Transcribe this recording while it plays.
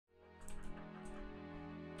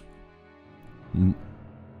Mm,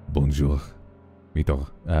 Bonjour,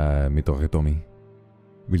 Tommy.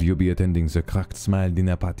 Will you be attending the Cracked Smile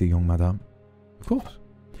dinner party, young madame? Of course.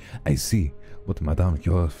 I see, but madame,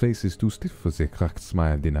 your face is too stiff for the Cracked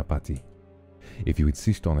Smile dinner party. If you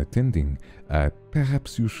insist on attending,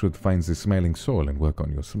 perhaps you should find the smiling soul and work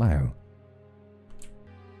on your smile.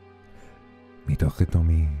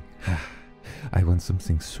 Tommy. I want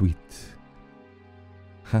something sweet.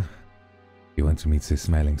 You want to meet the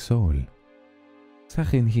smiling soul? It's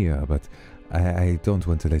in here, but I don't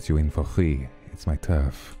want to let you in for free. It's my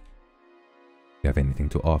turf. You have anything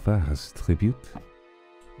to offer as tribute?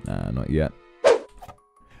 Nah, not yet.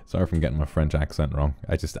 Sorry if I'm getting my French accent wrong.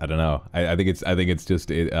 I don't know. I think it's just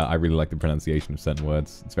I really like the pronunciation of certain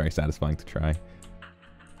words. It's very satisfying to try.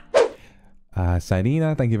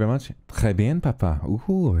 Sarina, thank you very much. Très bien, papa.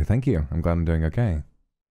 Ooh, thank you. I'm glad I'm doing okay.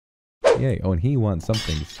 Yay. Oh, and he wants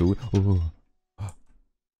something. So, ooh.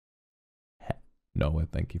 Noah,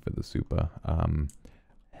 thank you for the super.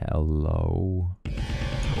 Hello.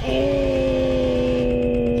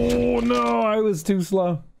 Oh no, I was too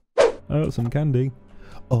slow. I got some candy.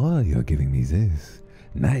 Oh, you're giving me this.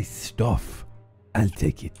 Nice stuff. I'll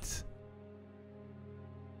take it.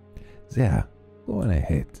 There, go on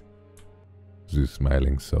ahead. The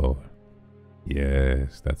smiling soul.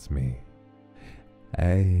 Yes, that's me.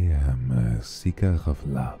 I am a seeker of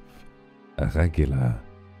love. A regular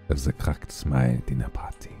of the Cracked Smile dinner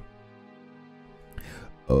party.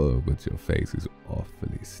 Oh, but your face is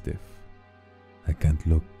awfully stiff. I can't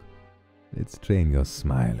look. Let's train your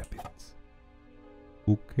smile a bit.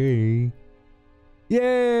 Okay.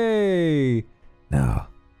 Yay! Now,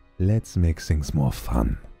 let's make things more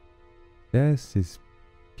fun. This is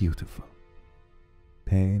beautiful.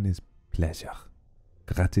 Pain is pleasure.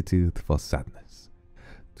 Gratitude for sadness.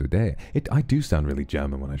 Today, I do sound really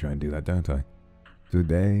German when I try and do that, don't I?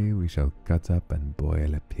 Today we shall cut up and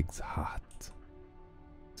boil a pig's heart.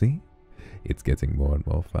 See? It's getting more and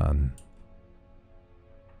more fun.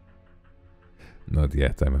 Not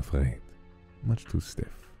yet, I'm afraid. Much too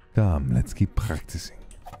stiff. Come, let's keep practicing.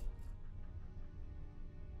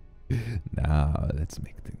 Now, let's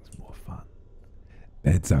make things more fun.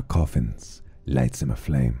 Beds are coffins. Lights them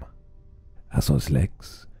aflame. Are those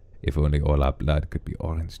legs? If only all our blood could be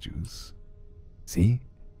orange juice. See?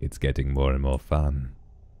 It's getting more and more fun.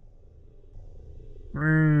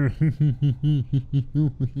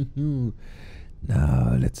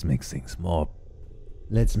 Now, let's make things more...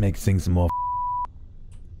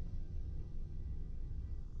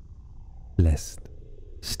 blessed.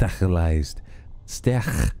 Stachelized.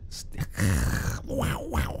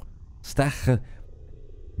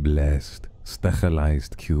 Blessed.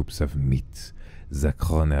 Stachelized cubes of meat. The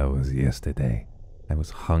corner was yesterday. I was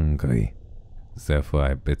hungry. Therefore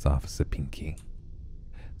I bit off the pinky.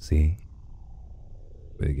 See?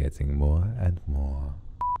 We're getting more and more.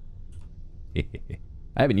 I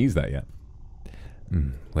haven't used that yet.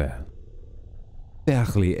 Well.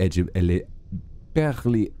 Barely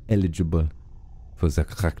eligible for the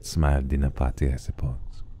Cracked Smile dinner party, I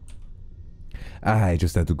suppose. I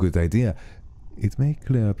just had a good idea. It may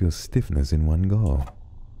clear up your stiffness in one go.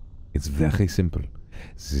 It's very simple.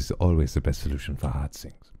 This is always the best solution for hard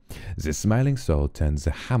things. The smiling soul turns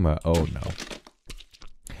the hammer... Oh no.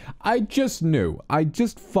 I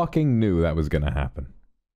just fucking knew that was gonna happen.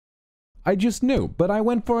 I just knew, but I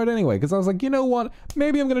went for it anyway, because I was like, you know what?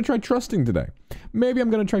 Maybe I'm gonna try trusting today. Maybe I'm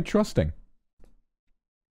gonna try trusting.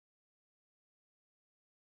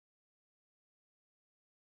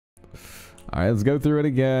 Alright, let's go through it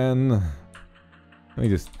again. Let me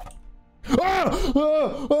just...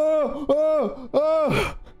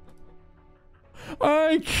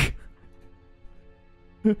 Ike!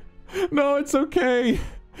 No, it's okay.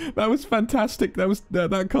 That was fantastic.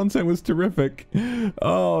 That content was terrific.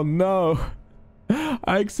 Oh no.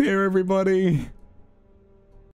 Ike's here, everybody.